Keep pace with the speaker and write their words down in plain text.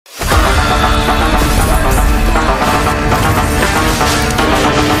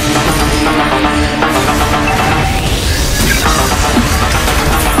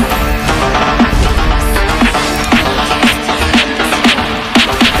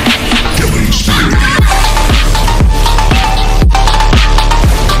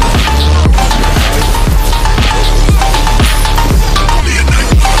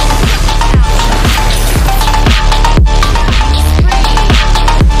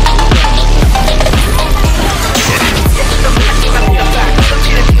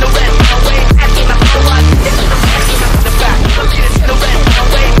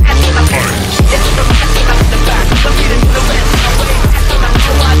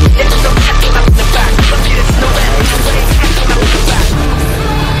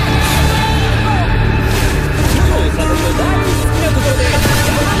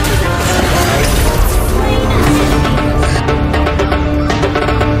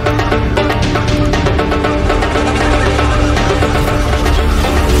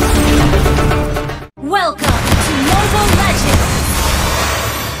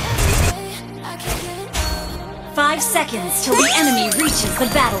reaches the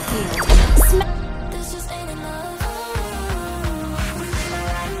battlefield.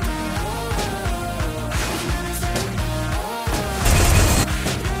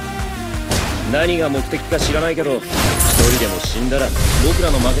 何が目的か知らないけど、一人でも死んだら僕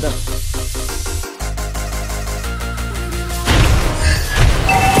らの負けだ。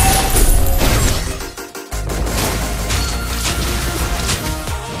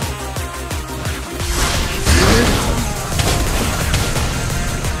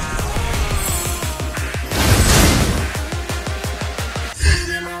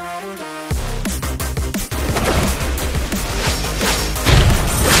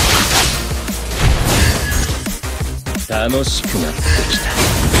楽しくなってきた。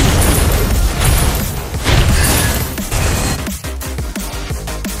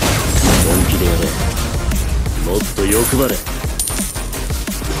本気でやれ。もっと欲張れ。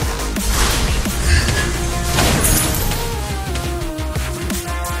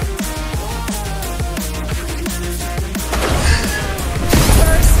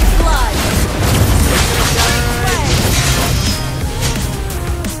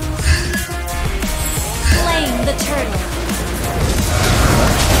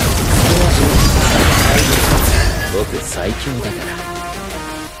僕最強だから。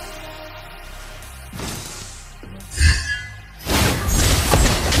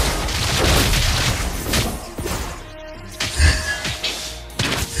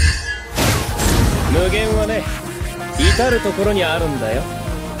無限はね、至るところにあるんだよ。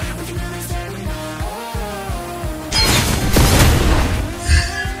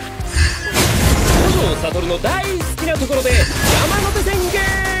五条悟の大好きなところで山手線ゲー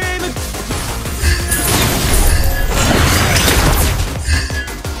ム。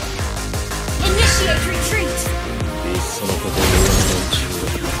いっそのことを連中を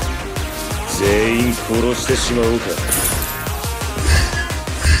全員殺してしまおうか。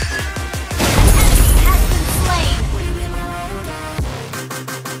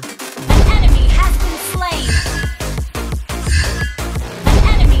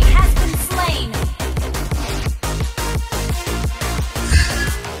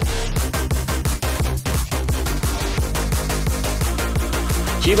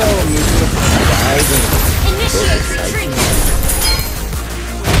牙を結ぶ大丈夫。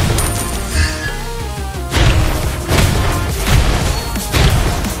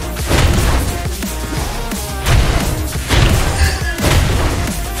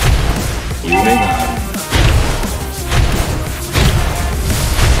夢がある。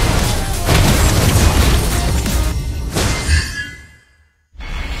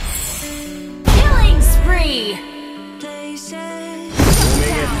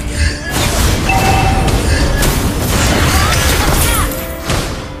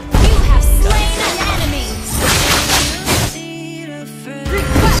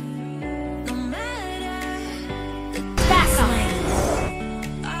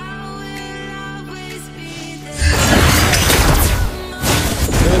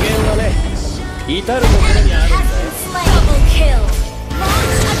至るところにあるんだ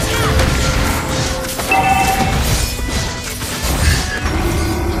よ。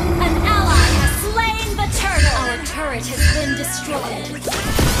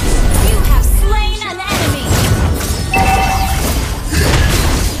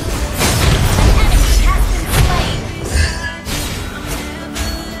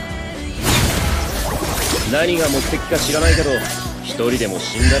何が目的か知らないけど、一人でも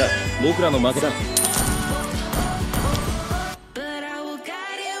死んだら僕らの負けだ。大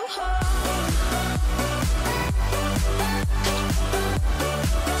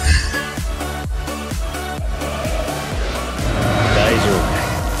丈夫。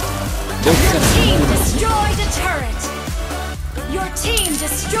僕から Your team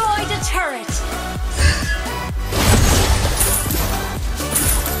destroyed a turret.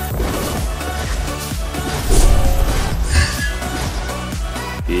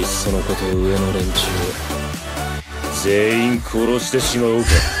 いっそのこと上の連中を全員殺してしまおうか。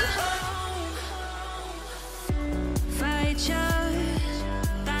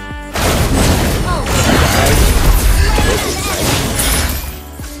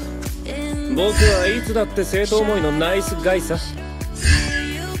僕はいつだって生徒思いのナイスガイさ。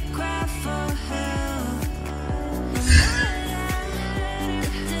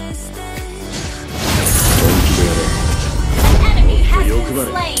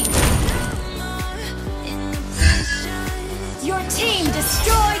Your team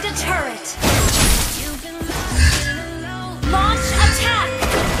destroyed a turret. Launch attack.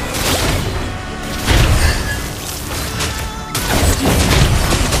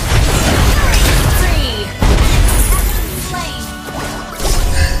 Free. Slain.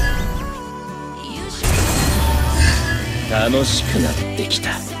 楽しくなってき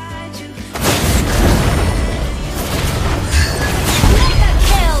た。ま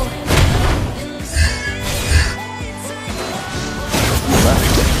あ好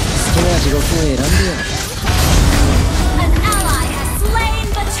きな地獄を選んでよ。An ally has slain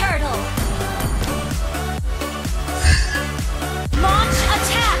the turtle. Launch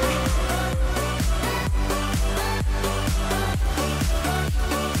attack.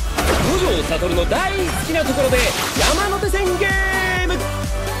 五条悟の大好きなところで山手線ゲーム。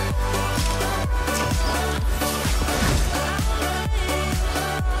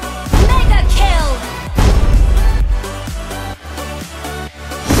Mega kill.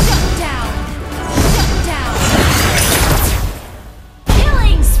 Shut down. Shut down.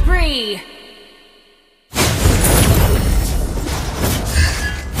 Killing spree.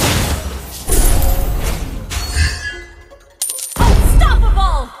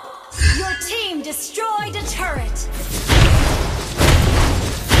 Unstoppable. Your team destroyed a turret.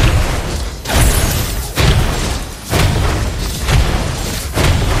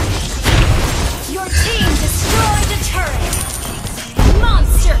 Your team destroyed a turret.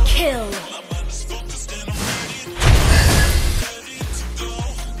 Monster kill.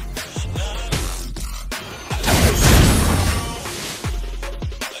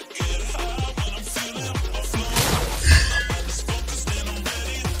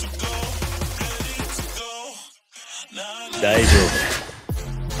 Daijoubu. 大丈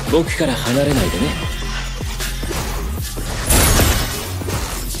夫。僕から離れないでね。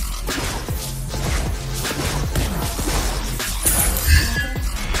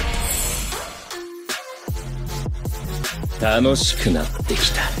楽しくなって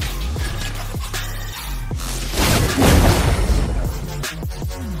きた。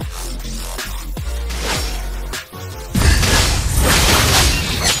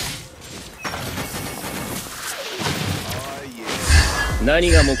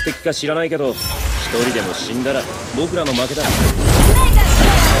何が目的か知らないけど、一人でも死んだら僕らの負けだ。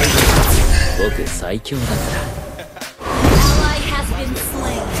僕最強だから。Ally has been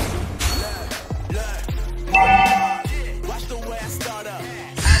slain.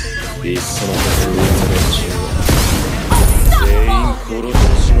 いっそのこと上の連中は全員殺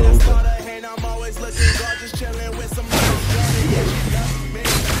してしまうか。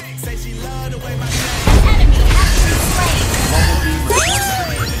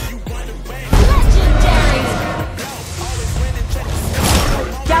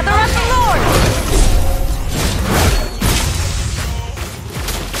Gather up the Lord.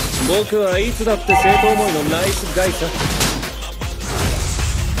 僕はいつだって生徒思いのナイスガイさ。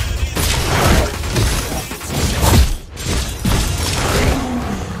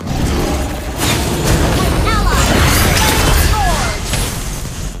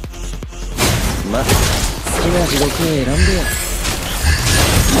まあ好きな地獄を選んでよ。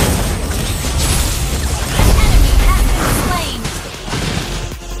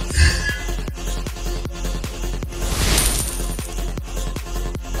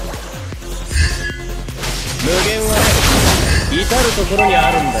無限はね、至るところに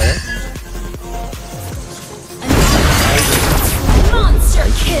あるんだよ。Monster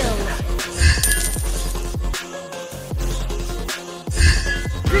kill.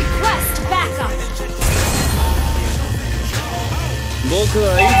 Request backup. 僕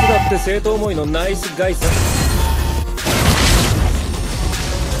はいつだって生徒思いのナイスガイさ。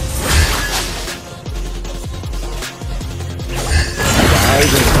大丈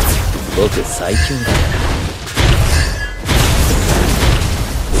夫。僕最強だから。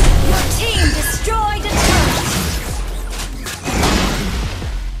Your team destroyed a turret.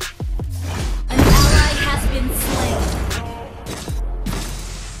 An ally has been slain.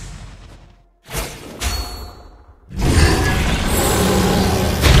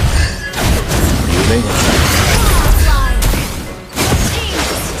 Godlike. Your team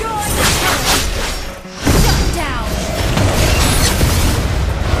destroyed a turret. Shut down.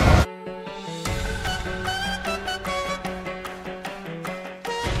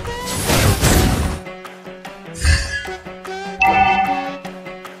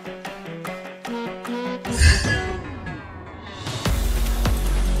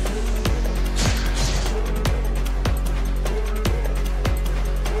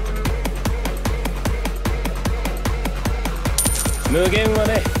 無限は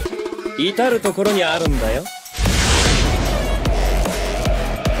ね、至るところにあるんだよ。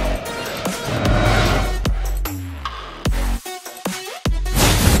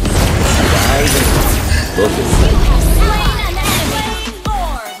大丈夫。僕最強。Slain an enemy.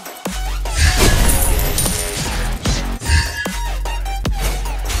 Lord.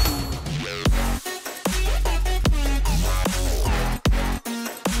 無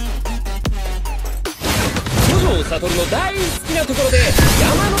トルの大好きなところで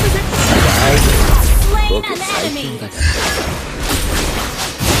山手線。 Slain 僕 an 最 enemy. 強だから。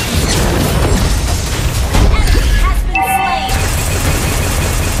 Enemy has been slain.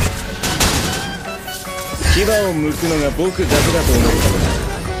 牙を剥くのが僕だけだと思ったから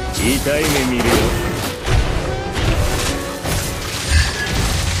痛い目見るよ。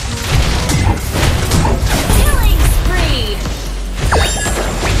 Killing spree.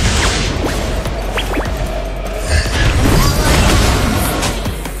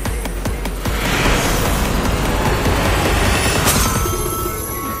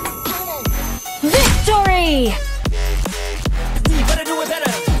 Victory!